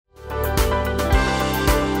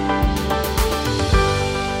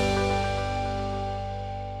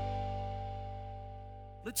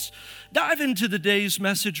dive into today's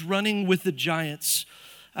message, Running with the Giants.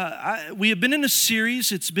 We have been in a series.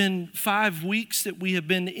 It's been 5 weeks that we have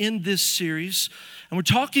been in this series, and we're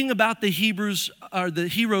talking about the heroes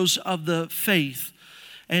of the faith.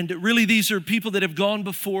 And really, these are people that have gone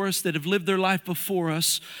before us, that have lived their life before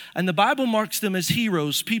us. And the Bible marks them as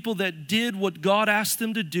heroes, people that did what God asked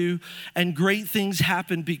them to do, and great things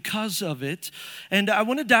happened because of it. And I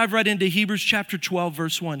want to dive right into Hebrews chapter 12,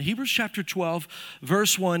 verse 1. Hebrews chapter 12,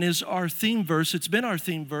 verse 1 is our theme verse. It's been our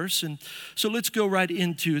theme verse. And so let's go right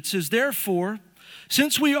into it. It says, "Therefore,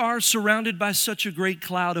 since we are surrounded by such a great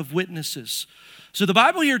cloud of witnesses." So the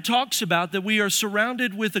Bible here talks about that we are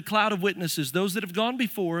surrounded with a cloud of witnesses, those that have gone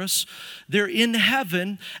before us. They're in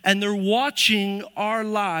heaven, and they're watching our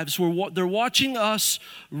lives. They're watching us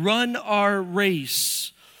run our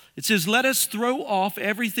race. It says, "Let us throw off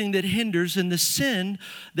everything that hinders and the sin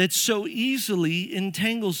that so easily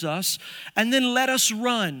entangles us, and then let us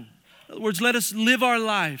run." In other words, let us live our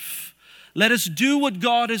life. Let us do what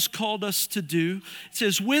God has called us to do. It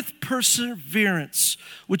says, with perseverance,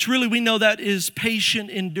 which really we know that is patient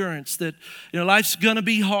endurance, that life's going to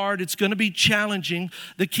be hard. It's going to be challenging.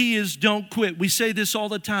 The key is don't quit. We say this all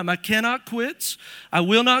the time. I cannot quit. I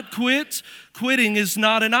will not quit. Quitting is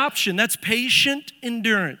not an option. That's patient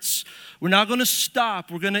endurance. We're not going to stop.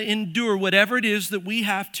 We're going to endure whatever it is that we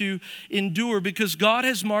have to endure because God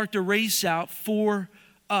has marked a race out for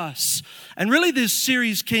us. And really this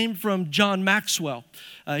series came from John Maxwell.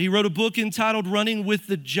 He wrote a book entitled Running with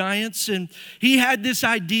the Giants, and he had this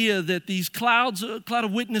idea that these cloud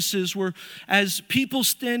of witnesses were as people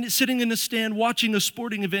sitting in the stand watching a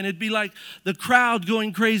sporting event. It'd be like the crowd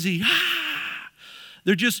going crazy.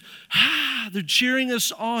 They're just, they're cheering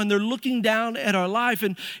us on. They're looking down at our life.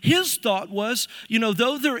 And his thought was,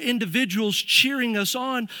 though they're individuals cheering us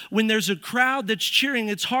on, when there's a crowd that's cheering,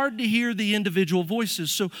 it's hard to hear the individual voices.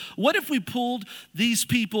 So what if we pulled these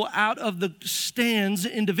people out of the stands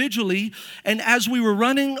individually, and as we were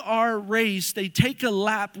running our race, they take a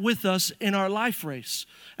lap with us in our life race?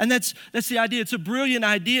 And that's the idea. It's a brilliant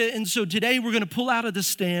idea. And so today we're going to pull out of the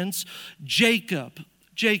stands Jacob.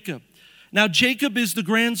 Now, Jacob is the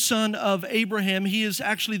grandson of Abraham. He is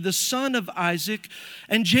actually the son of Isaac.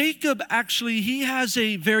 And Jacob, actually, he has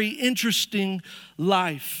a very interesting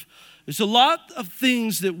life. There's a lot of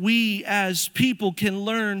things that we as people can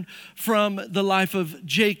learn from the life of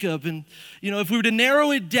Jacob. And, if we were to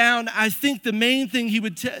narrow it down, I think the main thing he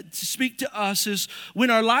would speak to us is when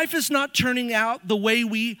our life is not turning out the way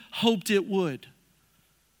we hoped it would.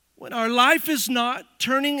 When our life is not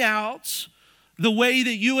turning out the way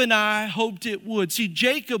that you and I hoped it would. See,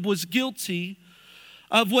 Jacob was guilty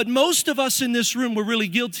of what most of us in this room were really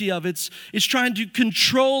guilty of. It's trying to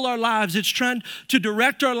control our lives. It's trying to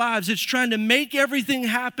direct our lives. It's trying to make everything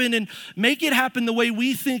happen and make it happen the way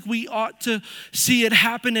we think we ought to see it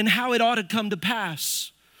happen and how it ought to come to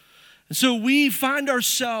pass. And so we find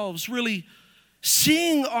ourselves really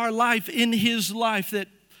seeing our life in his life, that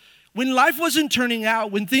when life wasn't turning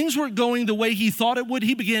out, when things weren't going the way he thought it would,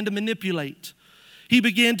 he began to manipulate. He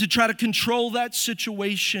began to try to control that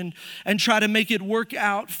situation and try to make it work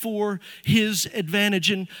out for his advantage.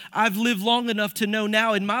 And I've lived long enough to know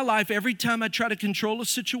now in my life, every time I try to control a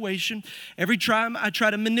situation, every time I try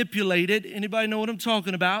to manipulate it, anybody know what I'm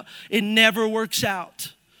talking about? It never works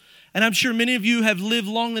out. And I'm sure many of you have lived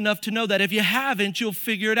long enough to know that. If you haven't, you'll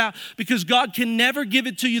figure it out, because God can never give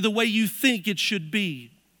it to you the way you think it should be.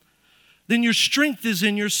 Then your strength is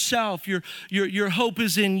in yourself, your hope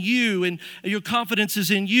is in you, and your confidence is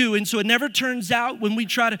in you. And so it never turns out when we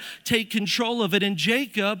try to take control of it. And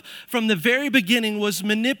Jacob, from the very beginning, was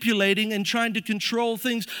manipulating and trying to control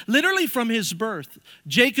things, literally from his birth.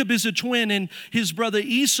 Jacob is a twin, and his brother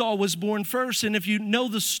Esau was born first. And if you know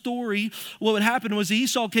the story, what would happen was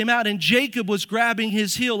Esau came out, and Jacob was grabbing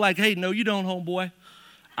his heel like, "Hey, no, you don't, homeboy.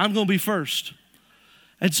 I'm going to be first."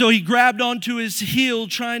 And so he grabbed onto his heel,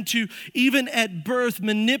 trying to, even at birth,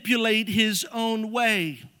 manipulate his own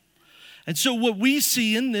way. And so what we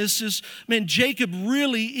see in this is, Jacob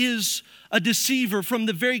really is a deceiver from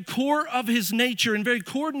the very core of his nature and very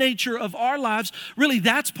core nature of our lives. Really,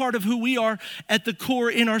 that's part of who we are at the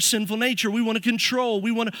core in our sinful nature. We want to control.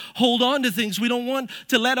 We want to hold on to things. We don't want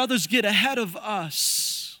to let others get ahead of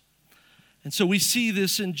us. And so we see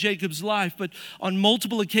this in Jacob's life, but on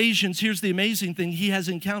multiple occasions, here's the amazing thing, he has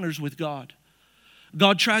encounters with God.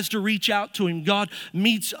 God tries to reach out to him. God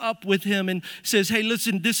meets up with him and says, "Hey,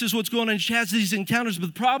 listen, this is what's going on." He has these encounters, but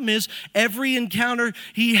the problem is every encounter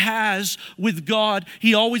he has with God,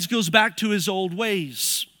 he always goes back to his old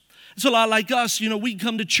ways. It's a lot like us. You know, we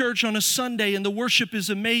come to church on a Sunday and the worship is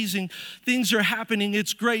amazing. Things are happening.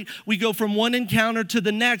 It's great. We go from one encounter to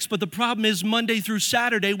the next. But the problem is Monday through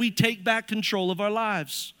Saturday, we take back control of our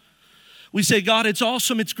lives. We say, God, it's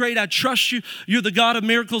awesome. It's great. I trust you. You're the God of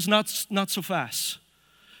miracles. Not so fast.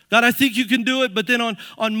 God, I think you can do it. But then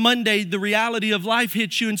on Monday, the reality of life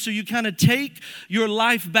hits you. And so you kind of take your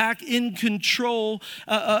life back in control,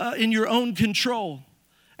 in your own control.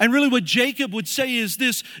 And really what Jacob would say is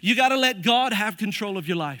this: you got to let God have control of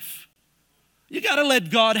your life. You got to let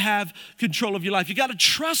God have control of your life. You got to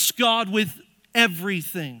trust God with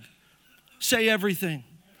everything. Say everything.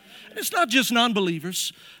 And it's not just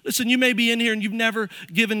non-believers. Listen, you may be in here and you've never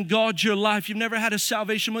given God your life. You've never had a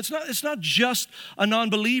salvation. It's not just a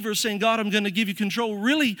non-believer saying, God, I'm going to give you control.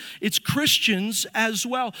 Really, it's Christians as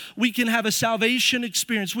well. We can have a salvation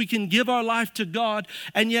experience. We can give our life to God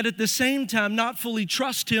and yet at the same time not fully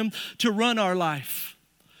trust Him to run our life.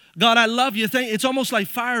 God, I love you. It's almost like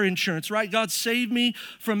fire insurance, right? God, save me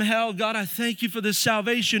from hell. God, I thank you for this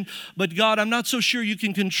salvation. But God, I'm not so sure you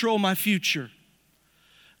can control my future.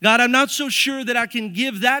 God, I'm not so sure that I can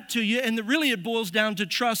give that to you. And really it boils down to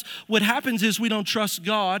trust. What happens is we don't trust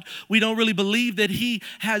God. We don't really believe that He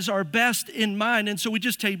has our best in mind. And so we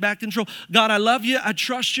just take back control. God, I love you. I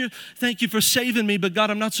trust you. Thank you for saving me. But God,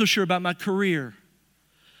 I'm not so sure about my career.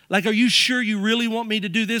 Like, are you sure you really want me to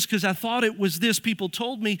do this? Because I thought it was this. People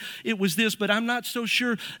told me it was this, but I'm not so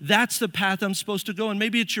sure that's the path I'm supposed to go. And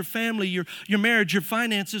maybe it's your family, your marriage, your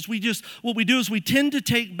finances. What we do is we tend to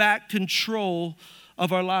take back control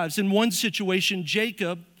of our lives. In one situation,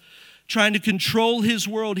 Jacob, trying to control his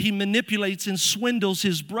world, he manipulates and swindles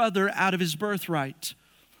his brother out of his birthright.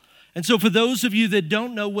 And so for those of you that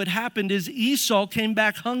don't know, what happened is Esau came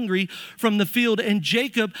back hungry from the field and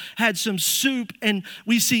Jacob had some soup. And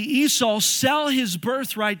we see Esau sell his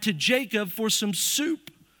birthright to Jacob for some soup.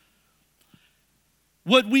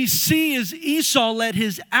 What we see is Esau let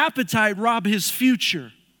his appetite rob his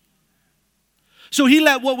future. So he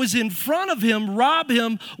let what was in front of him rob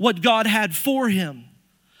him what God had for him.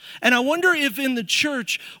 And I wonder if in the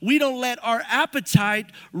church we don't let our appetite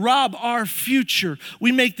rob our future.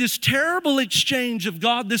 We make this terrible exchange of,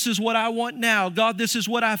 God, this is what I want now. God, this is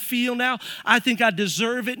what I feel now. I think I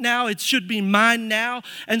deserve it now. It should be mine now.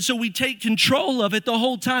 And so we take control of it the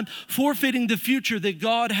whole time, forfeiting the future that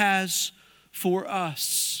God has for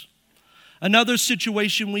us. Another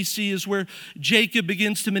situation we see is where Jacob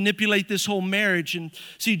begins to manipulate this whole marriage. And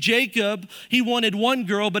see, Jacob, he wanted one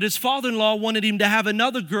girl, but his father-in-law wanted him to have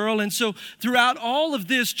another girl. And so throughout all of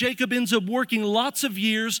this, Jacob ends up working lots of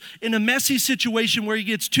years in a messy situation where he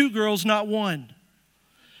gets two girls, not one.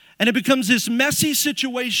 And it becomes this messy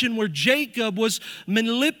situation where Jacob was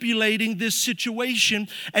manipulating this situation.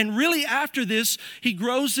 And really after this, he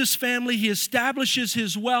grows this family, he establishes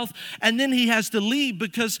his wealth, and then he has to leave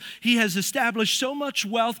because he has established so much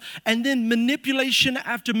wealth. And then manipulation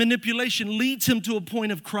after manipulation leads him to a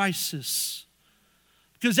point of crisis.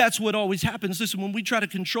 Because that's what always happens. Listen, when we try to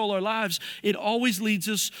control our lives, it always leads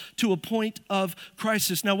us to a point of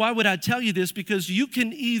crisis. Now, why would I tell you this? Because you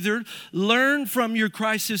can either learn from your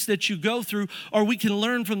crisis that you go through, or we can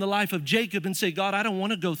learn from the life of Jacob and say, God, I don't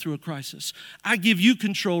want to go through a crisis. I give you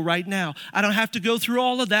control right now. I don't have to go through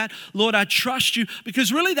all of that. Lord, I trust you.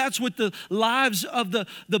 Because really that's what the lives of the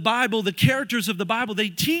Bible, the characters of the Bible, they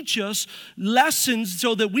teach us lessons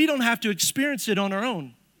so that we don't have to experience it on our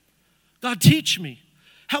own. God, teach me.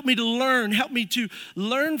 Help me to learn. Help me to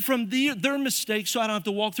learn from their mistakes so I don't have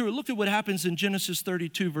to walk through it. Look at what happens in Genesis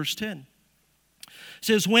 32, verse 10. It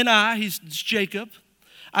says, when it's Jacob,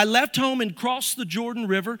 I left home and crossed the Jordan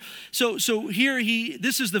River. So here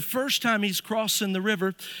this is the first time he's crossing the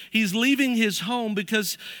river. He's leaving his home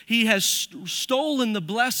because he has stolen the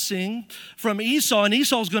blessing from Esau, and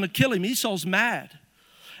Esau's going to kill him. Esau's mad.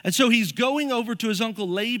 And so he's going over to his uncle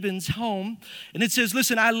Laban's home. And it says,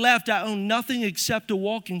 listen, I left. I own nothing except a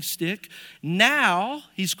walking stick. Now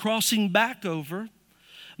he's crossing back over.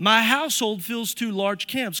 My household fills 2 large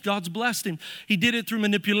camps. God's blessed him. He did it through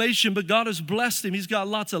manipulation, but God has blessed him. He's got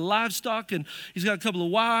lots of livestock and he's got a couple of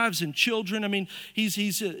wives and children. I mean,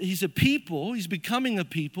 he's a people. He's becoming a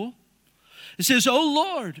people. It says, oh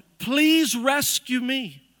Lord, please rescue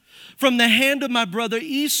me from the hand of my brother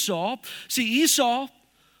Esau. See, Esau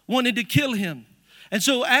wanted to kill him. And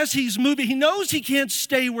so as he's moving, he knows he can't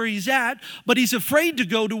stay where he's at, but he's afraid to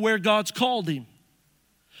go to where God's called him.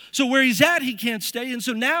 So where he's at, he can't stay. And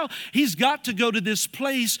so now he's got to go to this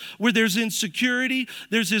place where there's insecurity.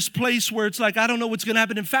 There's this place where it's like, I don't know what's going to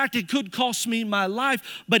happen. In fact, it could cost me my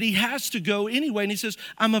life, but he has to go anyway. And he says,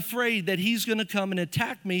 I'm afraid that he's going to come and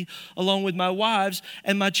attack me along with my wives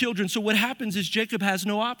and my children. So what happens is Jacob has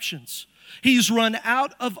no options. He's run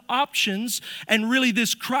out of options, and really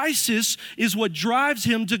this crisis is what drives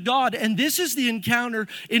him to God. And this is the encounter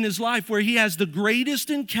in his life where he has the greatest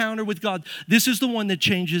encounter with God. This is the one that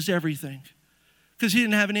changes everything because he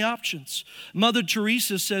didn't have any options. Mother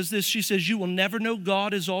Teresa says this. She says, you will never know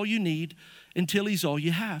God is all you need until he's all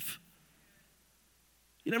you have.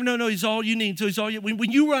 You never know, he's all you need until he's all you.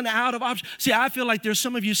 When you run out of options. See, I feel like there's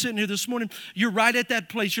some of you sitting here this morning. You're right at that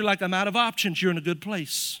place. You're like, I'm out of options. You're in a good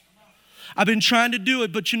place. I've been trying to do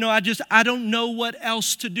it, but I don't know what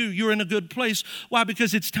else to do. You're in a good place. Why?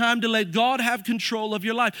 Because it's time to let God have control of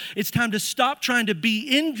your life. It's time to stop trying to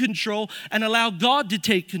be in control and allow God to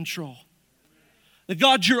take control. That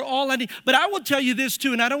God, you're all I need. But I will tell you this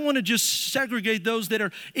too, and I don't want to just segregate those that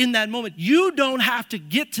are in that moment. You don't have to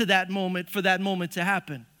get to that moment for that moment to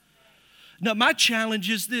happen. Now, my challenge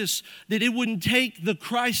is this, that it wouldn't take the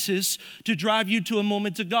crisis to drive you to a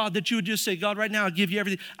moment to God, that you would just say, God, right now, I'll give you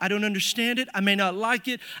everything. I don't understand it. I may not like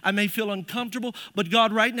it. I may feel uncomfortable. But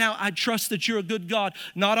God, right now, I trust that you're a good God.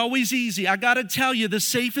 Not always easy. I got to tell you, the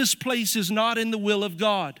safest place is not in the will of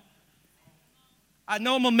God. I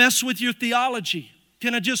know I'm going to mess with your theology.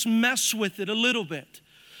 Can I just mess with it a little bit?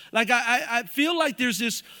 Like I feel like there's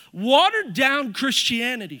this watered down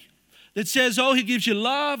Christianity that says, oh, he gives you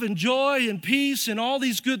love and joy and peace and all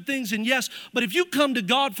these good things. And yes, but if you come to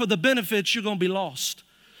God for the benefits, you're going to be lost.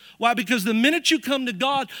 Why? Because the minute you come to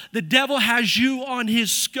God, the devil has you on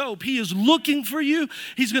his scope. He is looking for you.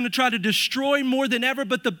 He's going to try to destroy more than ever.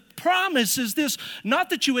 But the promise is this, not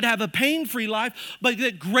that you would have a pain-free life, but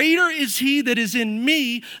that greater is he that is in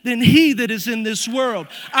me than he that is in this world.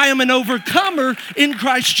 I am an overcomer in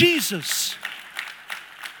Christ Jesus.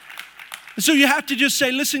 So you have to just say,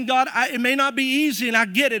 listen, God, it may not be easy, and I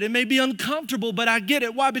get it. It may be uncomfortable, but I get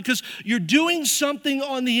it. Why? Because you're doing something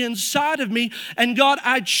on the inside of me, and God,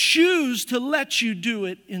 I choose to let you do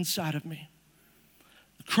it inside of me.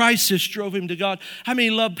 The crisis drove him to God. How many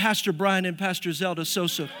love Pastor Brian and Pastor Zelda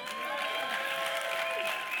Sosa?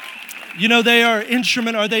 You know, they are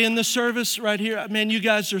instrumental. Are they in the service right here? Man, you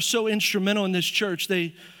guys are so instrumental in this church.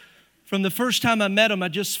 From the first time I met them, I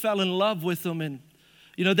just fell in love with them, and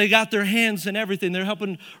you know, they got their hands in everything. They're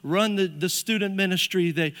helping run the student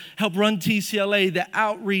ministry. They help run TCLA, the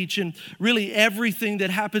outreach, and really everything that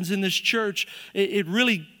happens in this church, it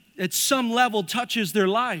really, at some level, touches their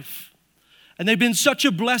life. And they've been such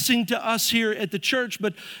a blessing to us here at the church.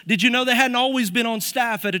 But did you know they hadn't always been on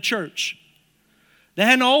staff at a church? They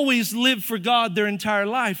hadn't always lived for God their entire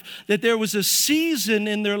life. That there was a season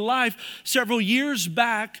in their life several years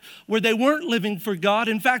back where they weren't living for God.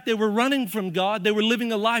 In fact, they were running from God. They were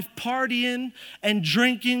living a life partying and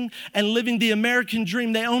drinking and living the American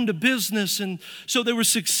dream. They owned a business, and so they were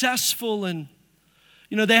successful. And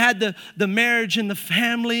you know, they had the marriage and the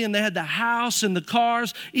family, and they had the house and the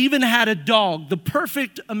cars, even had a dog. The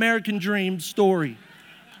perfect American dream story.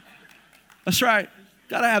 That's right.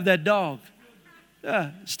 Got to have that dog.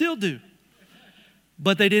 Yeah, still do.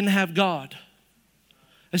 But they didn't have God.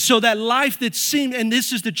 And so that life that seemed, and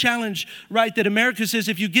this is the challenge, right, that America says,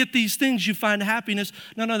 if you get these things, you find happiness.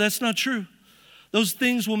 No, that's not true. Those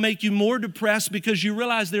things will make you more depressed because you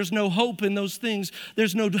realize there's no hope in those things.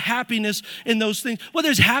 There's no happiness in those things. Well,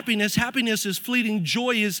 there's happiness. Happiness is fleeting.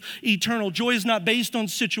 Joy is eternal. Joy is not based on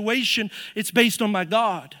situation. It's based on my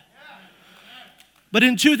God. But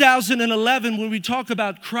in 2011, when we talk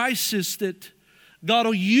about crisis, that God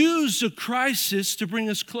will use a crisis to bring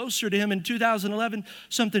us closer to Him. In 2011,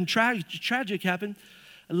 something tragic happened.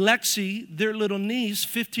 Lexi, their little niece,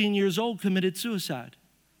 15 years old, committed suicide.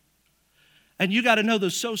 And you got to know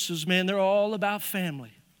the Sosas, man, they're all about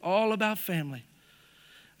family. All about family.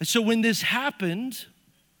 And so when this happened,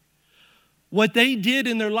 what they did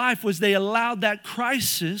in their life was they allowed that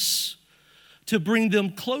crisis to bring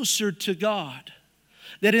them closer to God.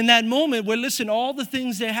 That in that moment where, listen, all the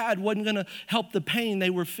things they had wasn't going to help the pain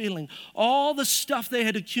they were feeling. All the stuff they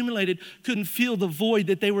had accumulated couldn't feel the void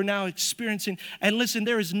that they were now experiencing. And listen,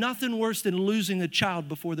 there is nothing worse than losing a child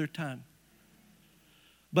before their time.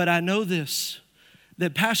 But I know this,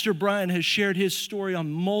 that Pastor Brian has shared his story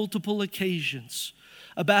on multiple occasions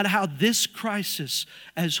about how this crisis,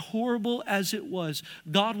 as horrible as it was,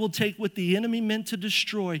 God will take what the enemy meant to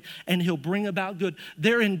destroy and He'll bring about good.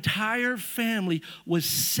 Their entire family was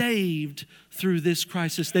saved through this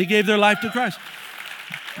crisis. They gave their life to Christ.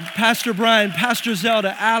 Pastor Brian, Pastor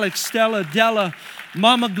Zelda, Alex, Stella, Della,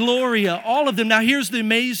 Mama Gloria, all of them. Now here's the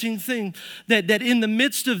amazing thing, that in the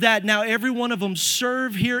midst of that, now every one of them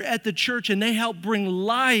serve here at the church, and they help bring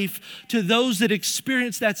life to those that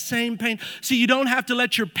experience that same pain. See, you don't have to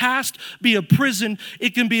let your past be a prison.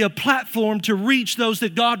 It can be a platform to reach those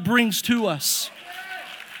that God brings to us.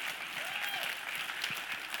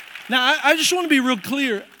 Now, I just want to be real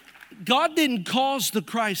clear. God didn't cause the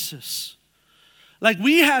crisis. Like,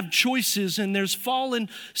 we have choices, and there's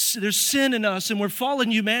sin in us, and we're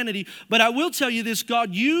fallen humanity. But I will tell you this,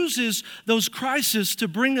 God uses those crises to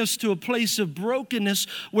bring us to a place of brokenness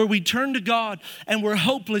where we turn to God and we're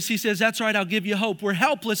hopeless. He says, that's all right, I'll give you hope. We're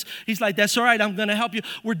helpless. He's like, that's all right, I'm going to help you.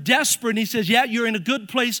 We're desperate, and he says, yeah, you're in a good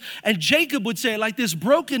place. And Jacob would say it like this: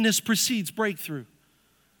 brokenness precedes breakthrough.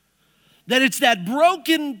 That it's that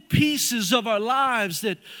broken pieces of our lives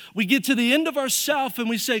that we get to the end of ourself and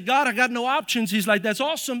we say, God, I got no options. He's like, that's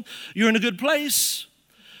awesome. You're in a good place.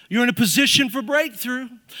 You're in a position for breakthrough.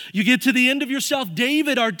 You get to the end of yourself.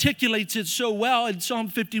 David articulates it so well in Psalm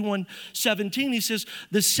 51:17. He says,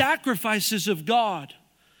 the sacrifices of God.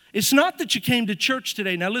 It's not that you came to church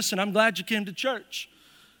today. Now listen, I'm glad you came to church.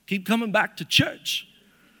 Keep coming back to church.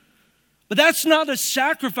 But that's not a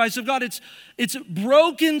sacrifice of God. It's a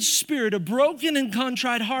broken spirit, a broken and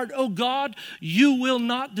contrite heart. Oh God, you will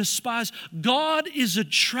not despise. God is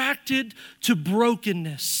attracted to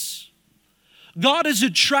brokenness. God is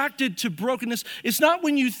attracted to brokenness. It's not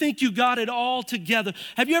when you think you got it all together.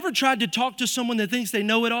 Have you ever tried to talk to someone that thinks they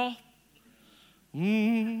know it all?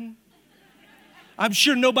 I'm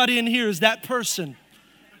sure nobody in here is that person.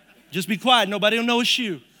 Just be quiet. Nobody will know it's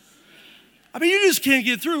you. I mean, you just can't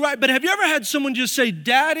get through, right? But have you ever had someone just say,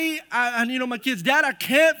 Daddy, my kids, Dad, I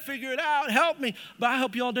can't figure it out. Help me. But I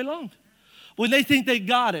help you all day long. When they think they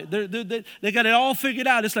got it, they got it all figured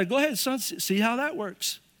out. It's like, go ahead, son, see how that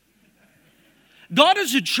works. God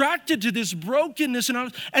is attracted to this brokenness.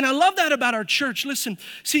 And I love that about our church. Listen,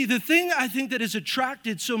 see, the thing I think that has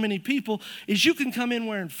attracted so many people is you can come in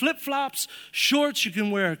wearing flip-flops, shorts, you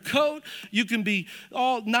can wear a coat, you can be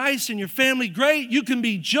all nice and your family great, you can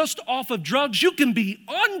be just off of drugs, you can be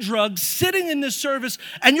on drugs sitting in this service,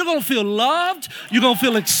 and you're going to feel loved, you're going to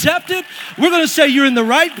feel accepted. We're going to say you're in the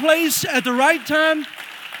right place at the right time.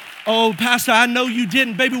 Oh, Pastor, I know you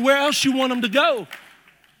didn't. Baby, where else you want them to go?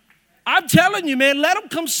 I'm telling you, man, let them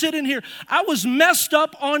come sit in here. I was messed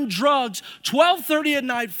up on drugs, 12:30 at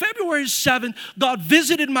night, February 7th, God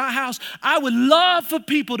visited my house. I would love for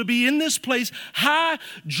people to be in this place, high,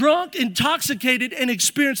 drunk, intoxicated, and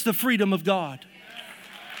experience the freedom of God.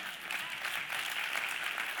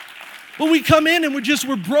 Well, we come in and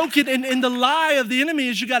we're broken, and the lie of the enemy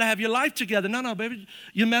is you got to have your life together. No, baby,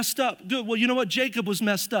 you messed up. Good. Well, you know what? Jacob was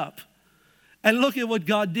messed up. And look at what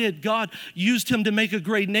God did. God used him to make a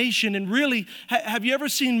great nation. And really, have you ever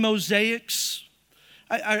seen mosaics?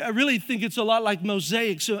 I really think it's a lot like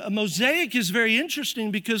mosaics. So a mosaic is very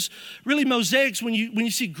interesting because really mosaics, when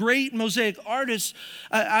you see great mosaic artists,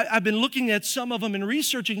 I've been looking at some of them and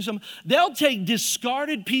researching some, they'll take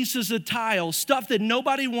discarded pieces of tile, stuff that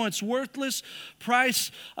nobody wants, worthless,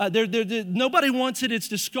 price, nobody wants it, it's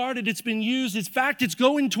discarded, it's been used. In fact, it's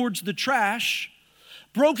going towards the trash.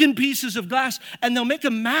 Broken pieces of glass, and they'll make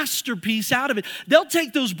a masterpiece out of it. They'll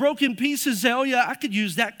take those broken pieces and say, oh yeah, I could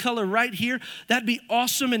use that color right here. That'd be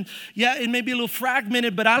awesome. And yeah, it may be a little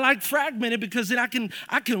fragmented, but I like fragmented because then I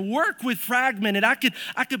can work with fragmented. I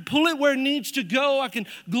could pull it where it needs to go. I can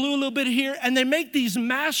glue a little bit here. And they make these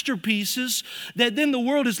masterpieces that then the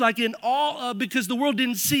world is like in awe of because the world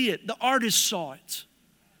didn't see it. The artist saw it.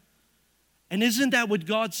 And isn't that what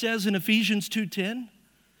God says in Ephesians 2:10?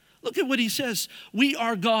 Look at what he says. We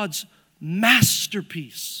are God's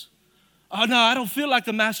masterpiece. Oh, no, I don't feel like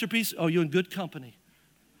a masterpiece. Oh, you're in good company.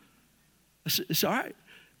 It's all right.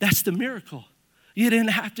 That's the miracle. You didn't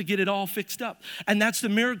have to get it all fixed up. And that's the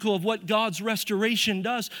miracle of what God's restoration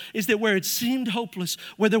does, is that where it seemed hopeless,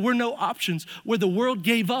 where there were no options, where the world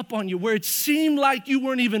gave up on you, where it seemed like you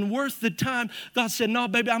weren't even worth the time, God said, no,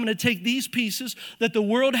 baby, I'm going to take these pieces that the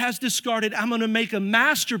world has discarded. I'm going to make a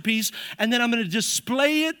masterpiece, and then I'm going to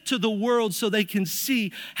display it to the world so they can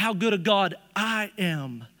see how good a God I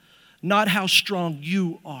am, not how strong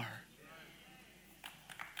you are.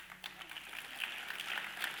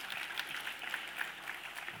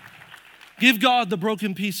 Give God the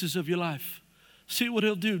broken pieces of your life. See what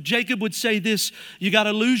he'll do. Jacob would say this, you got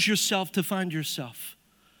to lose yourself to find yourself.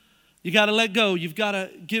 You got to let go. You've got to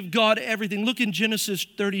give God everything. Look in Genesis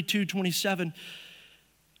 32:27.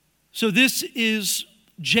 So this is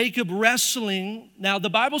Jacob wrestling. Now the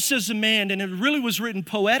Bible says a man, and it really was written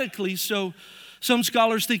poetically, so some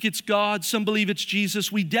scholars think it's God, some believe it's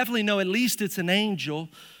Jesus. We definitely know at least it's an angel.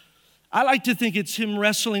 I like to think it's him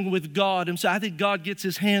wrestling with God. And so I think God gets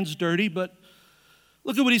his hands dirty, but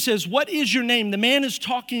look at what he says. What is your name? The man is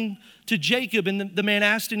talking to Jacob, and the man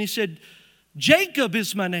asked, and he said, Jacob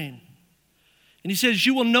is my name. And he says,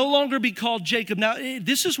 you will no longer be called Jacob. Now,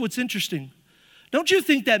 this is what's interesting. Don't you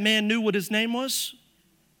think that man knew what his name was?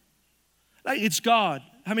 Like, it's God.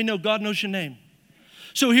 How many know God knows your name?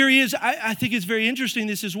 So here he is. I think it's very interesting.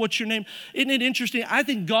 This is, what's your name? Isn't it interesting? I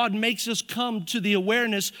think God makes us come to the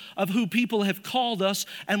awareness of who people have called us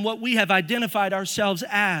and what we have identified ourselves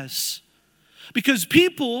as. Because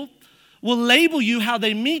people will label you how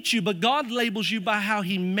they meet you, but God labels you by how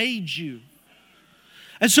he made you.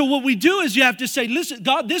 And so what we do is you have to say, listen,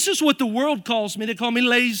 God, this is what the world calls me. They call me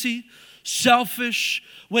lazy, selfish,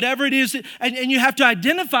 whatever it is. And you have to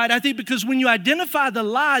identify it, I think, because when you identify the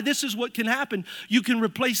lie, this is what can happen. You can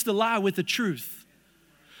replace the lie with the truth.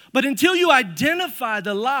 But until you identify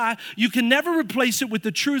the lie, you can never replace it with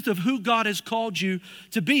the truth of who God has called you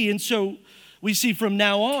to be. And so we see from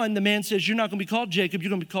now on, the man says, you're not going to be called Jacob,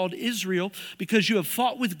 you're going to be called Israel, because you have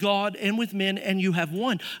fought with God and with men and you have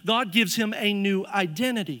won. God gives him a new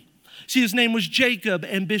identity. See, his name was Jacob,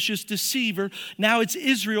 ambitious deceiver. Now it's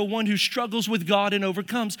Israel, one who struggles with God and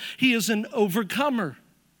overcomes. He is an overcomer.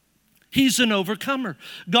 He's an overcomer.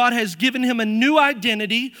 God has given him a new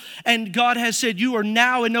identity, and God has said, you are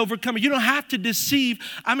now an overcomer. You don't have to deceive.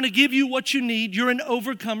 I'm going to give you what you need. You're an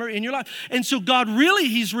overcomer in your life. And so God really,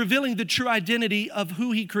 he's revealing the true identity of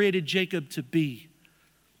who he created Jacob to be.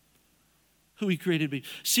 Who he created to be.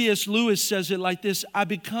 C.S. Lewis says it like this: I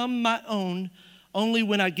become my own only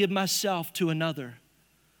when I give myself to another.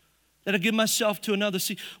 That I give myself to another.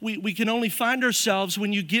 See, we can only find ourselves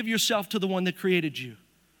when you give yourself to the one that created you.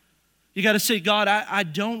 You got to say, God, I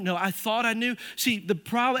don't know. I thought I knew. See, the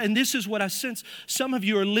problem, and this is what I sense, some of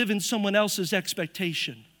you are living someone else's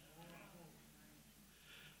expectation.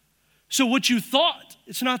 So what you thought,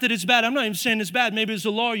 it's not that it's bad. I'm not even saying it's bad. Maybe it's a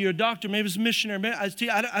lawyer, a doctor, maybe it's a missionary.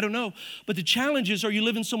 I don't know. But the challenge is, are you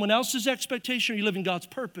living someone else's expectation or are you living God's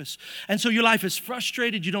purpose? And so your life is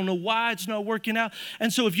frustrated. You don't know why it's not working out.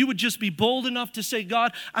 And so if you would just be bold enough to say,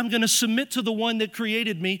 God, I'm going to submit to the one that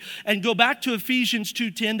created me, and go back to Ephesians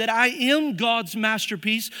 2:10, that I am God's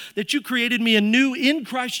masterpiece, that you created me anew in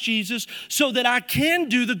Christ Jesus so that I can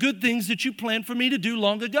do the good things that you planned for me to do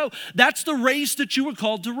long ago. That's the race that you were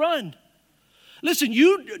called to run. Listen,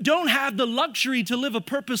 you don't have the luxury to live a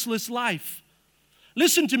purposeless life.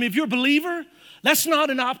 Listen to me, if you're a believer, that's not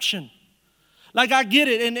an option. Like, I get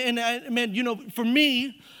it, and man, you know, for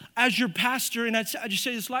me, as your pastor, and I just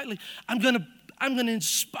say this lightly, I'm gonna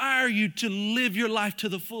inspire you to live your life to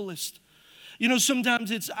the fullest. You know,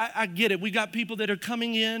 sometimes I get it. We got people that are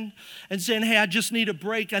coming in and saying, hey, I just need a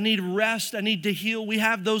break. I need rest. I need to heal. We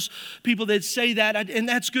have those people that say that, and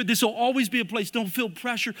that's good. This will always be a place. Don't feel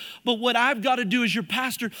pressure. But what I've got to do as your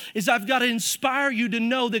pastor is I've got to inspire you to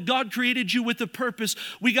know that God created you with a purpose.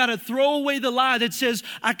 We got to throw away the lie that says,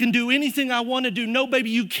 I can do anything I want to do. No,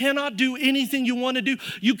 baby, you cannot do anything you want to do.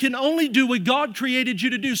 You can only do what God created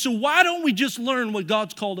you to do. So why don't we just learn what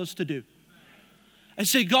God's called us to do? And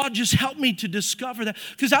say, God, just help me to discover that.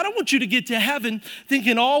 Because I don't want you to get to heaven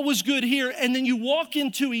thinking all was good here, and then you walk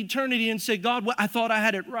into eternity and say, God, I thought I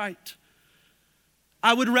had it right.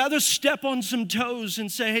 I would rather step on some toes and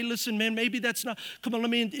say, hey, listen, man, maybe that's not. Come on, let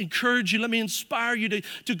me encourage you. Let me inspire you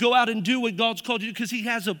to go out and do what God's called you to, because he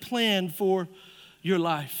has a plan for your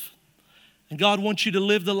life. And God wants you to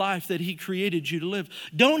live the life that he created you to live.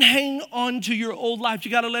 Don't hang on to your old life.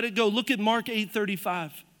 You got to let it go. Look at Mark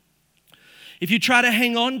 8:35. If you try to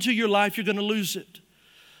hang on to your life, you're going to lose it.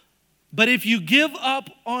 But if you give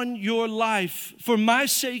up on your life for my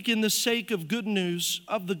sake and the sake of good news,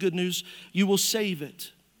 you will save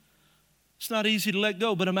it. It's not easy to let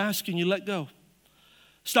go, but I'm asking you, let go.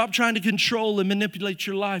 Stop trying to control and manipulate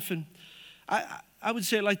your life. And I would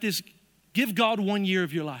say it like this: give God 1 year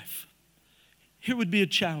of your life. Here would be a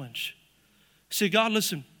challenge. Say, God,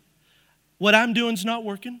 listen, what I'm doing is not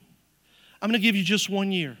working. I'm going to give you just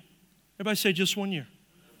 1 year. Everybody say just 1 year.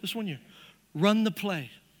 Just 1 year. Run the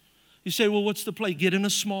play. You say, well, what's the play? Get in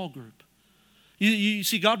a small group. You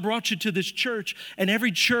see, God brought you to this church, and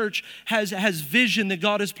every church has vision that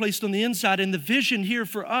God has placed on the inside. And the vision here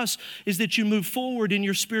for us is that you move forward in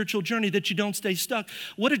your spiritual journey, that you don't stay stuck.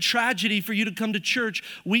 What a tragedy for you to come to church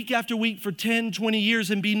week after week for 10, 20 years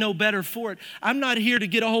and be no better for it. I'm not here to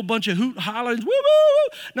get a whole bunch of hoot, holler, woo,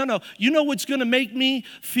 woo. No. You know what's going to make me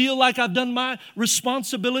feel like I've done my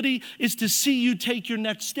responsibility is to see you take your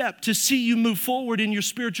next step, to see you move forward in your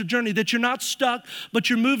spiritual journey, that you're not stuck, but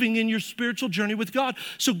you're moving in your spiritual journey with God.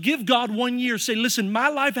 So give God 1 year. Say, listen, my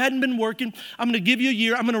life hadn't been working. I'm going to give you a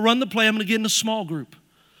year. I'm going to run the play. I'm going to get in a small group.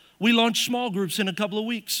 We launch small groups in a couple of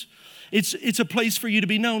weeks. It's a place for you to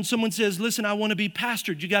be known. Someone says, listen, I want to be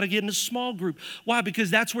pastored. You got to get in a small group. Why?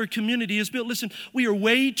 Because that's where community is built. Listen, we are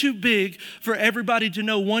way too big for everybody to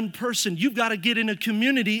know one person. You've got to get in a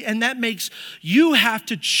community, and that makes you have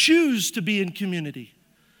to choose to be in community.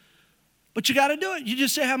 But you got to do it. You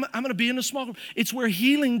just say, I'm going to be in a small group. It's where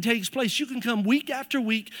healing takes place. You can come week after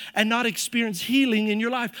week and not experience healing in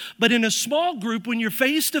your life. But in a small group, when you're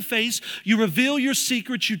face to face, you reveal your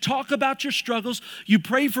secrets, you talk about your struggles, you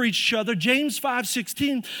pray for each other. James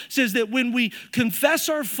 5:16 says that when we confess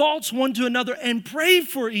our faults one to another and pray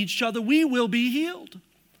for each other, we will be healed.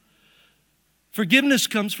 Forgiveness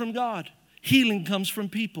comes from God. Healing comes from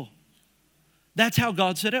people. That's how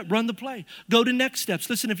God set it. Run the play. Go to Next Steps.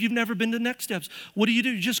 Listen, if you've never been to Next Steps, what do?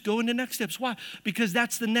 You just go into Next Steps. Why? Because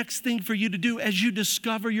that's the next thing for you to do as you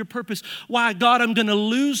discover your purpose. Why? God, I'm going to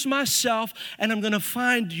lose myself and I'm going to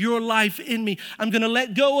find your life in me. I'm going to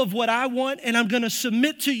let go of what I want and I'm going to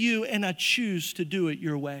submit to you, and I choose to do it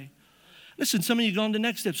your way. Listen, some of you go on to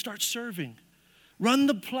Next Steps. Start serving. Run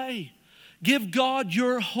the play. Give God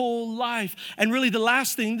your whole life. And really the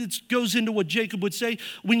last thing that goes into what Jacob would say,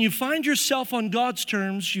 when you find yourself on God's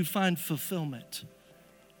terms, you find fulfillment.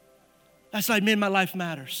 That's like, man, my life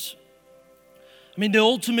matters. I mean, the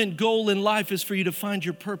ultimate goal in life is for you to find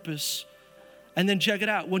your purpose. And then check it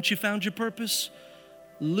out. Once you found your purpose,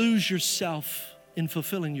 lose yourself in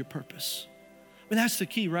fulfilling your purpose. I mean, that's the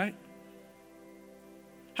key, right?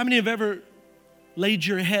 How many have ever laid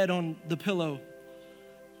your head on the pillow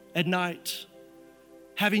at night,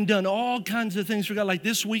 having done all kinds of things for God? Like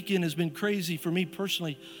this weekend has been crazy for me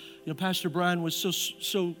personally. You know, Pastor Brian was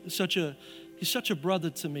he's such a brother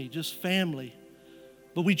to me, just family.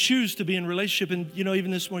 But we choose to be in relationship. And, you know,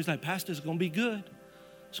 even this morning, he's like, Pastor, it's going to be good.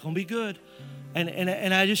 It's going to be good.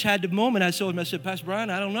 And I just had the moment. I told him, I said, Pastor Brian,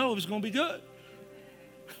 I don't know if it's going to be good.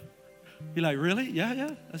 He's like, really?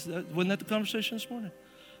 Yeah. Wasn't that the conversation this morning?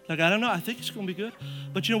 Like, I don't know. I think it's going to be good.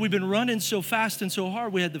 But, you know, we've been running so fast and so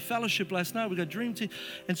hard. We had the fellowship last night. We got Dream Team.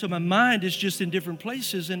 And so my mind is just in different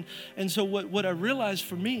places. And so what I realized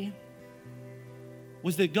for me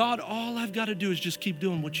was that, God, all I've got to do is just keep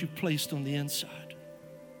doing what you've placed on the inside.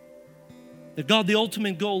 That, God, the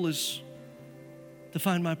ultimate goal is to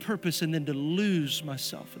find my purpose and then to lose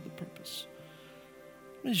myself in the purpose.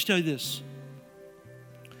 Let me just tell you this.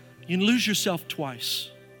 You can lose yourself twice.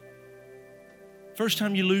 First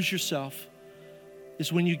time you lose yourself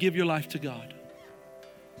is when you give your life to God.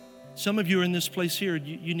 Some of you are in this place here,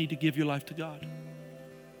 you need to give your life to God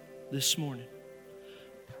this morning.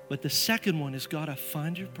 But the second one is, God, I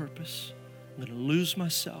find your purpose. I'm going to lose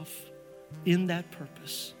myself in that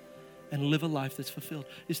purpose and live a life that's fulfilled.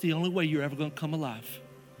 It's the only way you're ever going to come alive.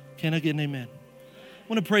 Can I get an amen? I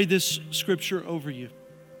want to pray this scripture over you.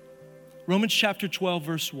 Romans chapter 12,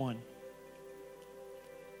 verse 1.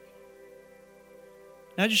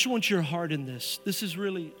 I just want your heart in this. This is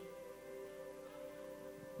really,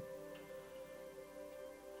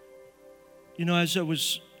 you know, as I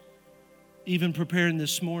was even preparing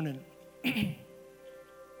this morning, I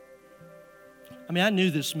mean, I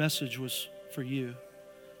knew this message was for you.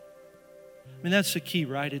 I mean, that's the key,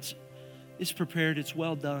 right? It's prepared, it's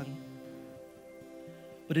well done.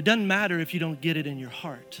 But it doesn't matter if you don't get it in your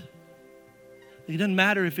heart. It doesn't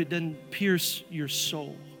matter if it doesn't pierce your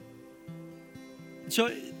soul. So,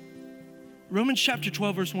 Romans chapter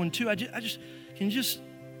 12, verse 1, 2, can you just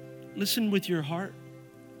listen with your heart?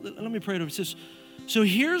 Let me pray it over. It says, so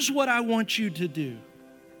here's what I want you to do.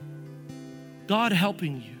 God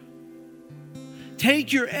helping you.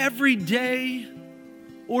 Take your everyday,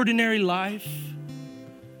 ordinary life.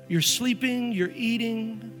 You're sleeping, you're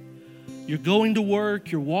eating, you're going to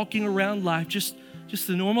work, you're walking around life, just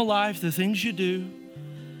the normal life, the things you do,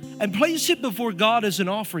 and place it before God as an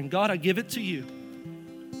offering. God, I give it to you.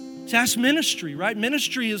 That's ministry, right?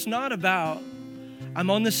 Ministry is not about I'm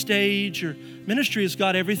on the stage, or ministry is,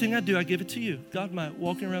 God, everything I do, I give it to you. God, my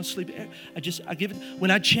walking around sleeping, I give it.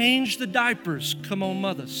 When I change the diapers, come on,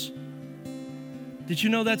 mothers. Did you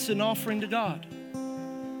know that's an offering to God?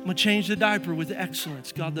 I'm going to change the diaper with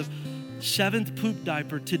excellence. God, the 7th poop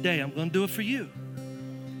diaper today, I'm going to do it for you.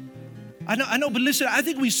 I know, but listen, I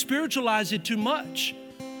think we spiritualize it too much.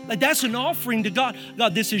 Like, that's an offering to God.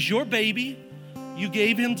 God, this is your baby. You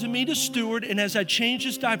gave him to me to steward, and as I change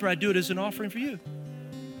his diaper, I do it as an offering for you.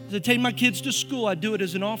 As I take my kids to school, I do it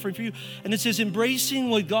as an offering for you. And it says, embracing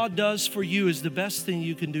what God does for you is the best thing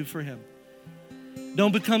you can do for him.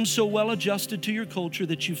 Don't become so well adjusted to your culture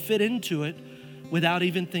that you fit into it without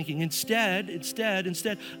even thinking. Instead,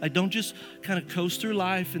 like, don't just kind of coast through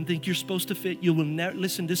life and think you're supposed to fit. You will never,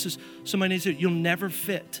 listen, this is, somebody needs to, you'll never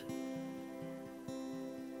fit.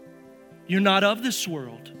 You're not of this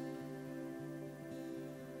world.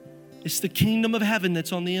 It's the kingdom of heaven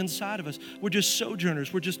that's on the inside of us. We're just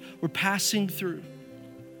sojourners. We're passing through.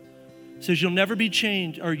 It says you'll never be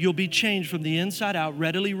changed, or you'll be changed from the inside out.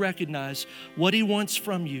 Readily recognize what He wants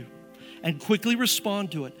from you and quickly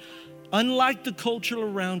respond to it. Unlike the culture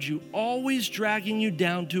around you, always dragging you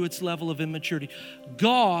down to its level of immaturity.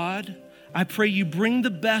 God, I pray you bring the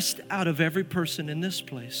best out of every person in this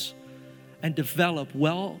place and develop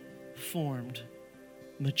well-formed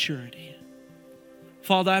maturity.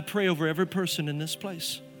 Father, I pray over every person in this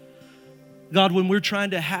place. God, when we're trying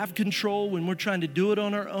to have control, when we're trying to do it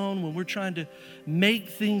on our own, when we're trying to make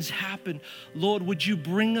things happen, Lord, would you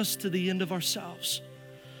bring us to the end of ourselves?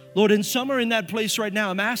 Lord, and some are in that place right now.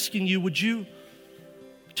 I'm asking you, would you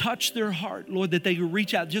touch their heart, Lord, that they could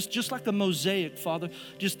reach out, just like a mosaic, Father,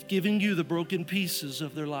 just giving you the broken pieces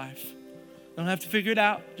of their life. Don't have to figure it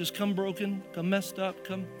out. Just come broken, come messed up,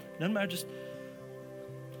 doesn't matter, just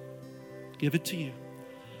give it to you.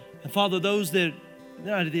 And Father, those that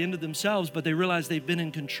they're not at the end of themselves, but they realize they've been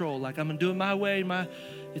in control. Like, I'm going to do it my way.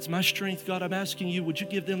 It's my strength. God, I'm asking you, would you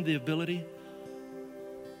give them the ability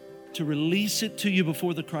to release it to you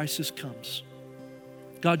before the crisis comes?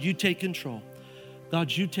 God, you take control.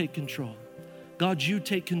 God, you take control. God, you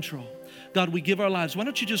take control. God, we give our lives. Why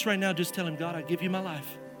don't you just right now just tell Him, God, I give you my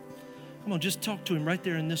life. Come on, just talk to Him right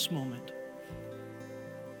there in this moment.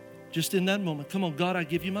 Just in that moment. Come on, God, I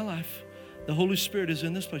give you my life. The Holy Spirit is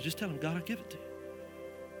in this place. Just tell Him, God, I give it to you.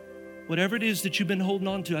 Whatever it is that you've been holding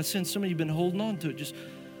on to, I sense some of you have been holding on to it. It's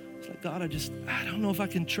like, God, I don't know if I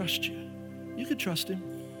can trust you. You can trust Him.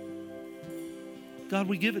 God,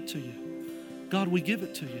 we give it to you. God, we give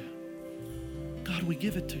it to you. God, we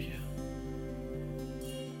give it to you.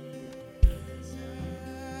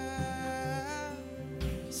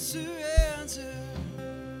 Surrender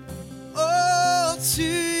all to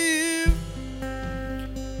you.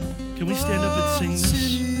 Can we stand up and sing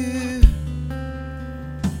this?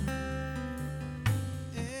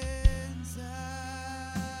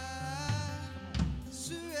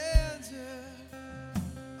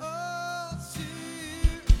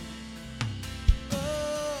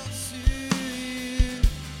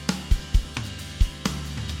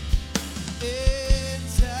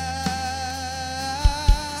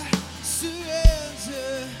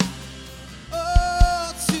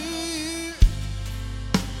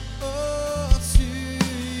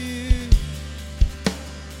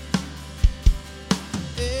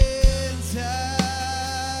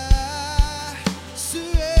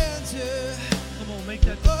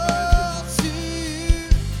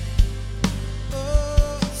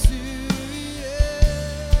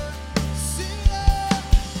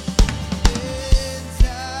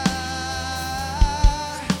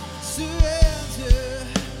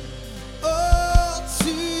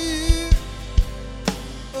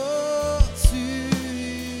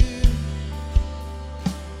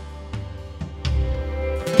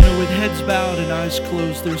 Bowed and eyes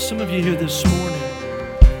closed. There's some of you here this morning,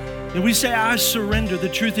 and we say, I surrender. The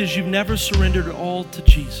truth is, you've never surrendered all to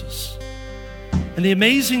Jesus. And the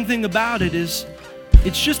amazing thing about it is,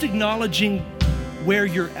 it's just acknowledging where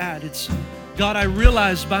you're at. It's, God, I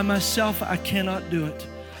realize by myself I cannot do it.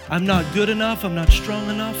 I'm not good enough. I'm not strong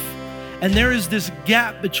enough. And there is this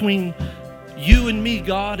gap between you and me,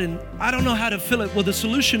 God, and I don't know how to fill it. Well, the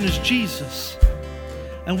solution is Jesus.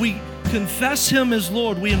 And we confess Him as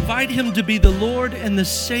Lord. We invite Him to be the Lord and the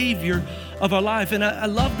Savior of our life. And I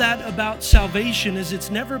love that about salvation, is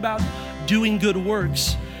it's never about doing good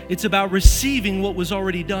works. It's about receiving what was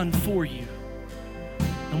already done for you.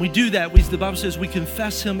 And we do that. The Bible says we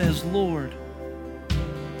confess Him as Lord.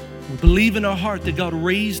 We believe in our heart that God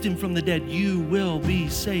raised Him from the dead. You will be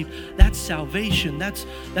saved. That's salvation. That's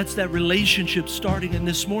that relationship starting. And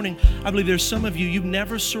this morning, I believe there's some of you, you've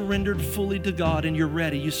never surrendered fully to God and you're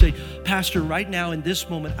ready. You say, Pastor, right now in this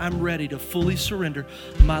moment, I'm ready to fully surrender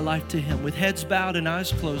my life to Him. With heads bowed and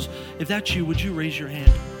eyes closed, if that's you, would you raise your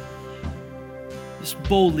hand? Just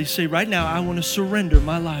boldly say, right now, I want to surrender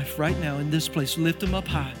my life right now in this place. Lift them up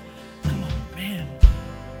high. Come on, man.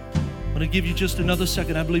 I'm going to give you just another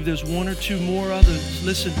second. I believe there's one or two more others.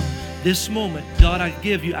 Listen, this moment, God, I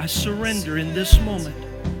give you, I surrender in this moment.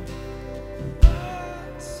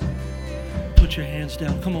 Put your hands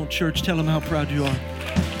down. Come on, church, tell them how proud you are.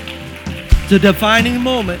 It's a defining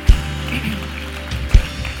moment.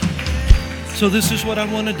 So this is what I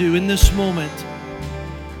want to do in this moment.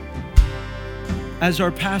 As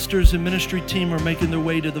our pastors and ministry team are making their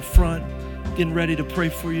way to the front, getting ready to pray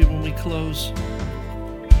for you when we close,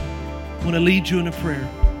 I want to lead you in a prayer.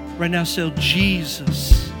 Right now, say,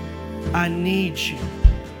 Jesus, I need you.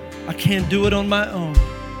 I can't do it on my own.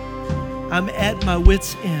 I'm at my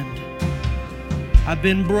wit's end. I've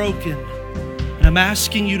been broken, and I'm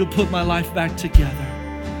asking you to put my life back together.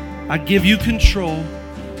 I give you control.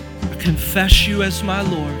 I confess you as my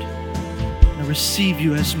Lord, and I receive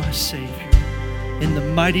you as my Savior. In the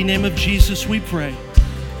mighty name of Jesus we pray.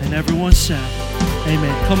 And everyone said,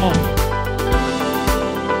 amen. Come on.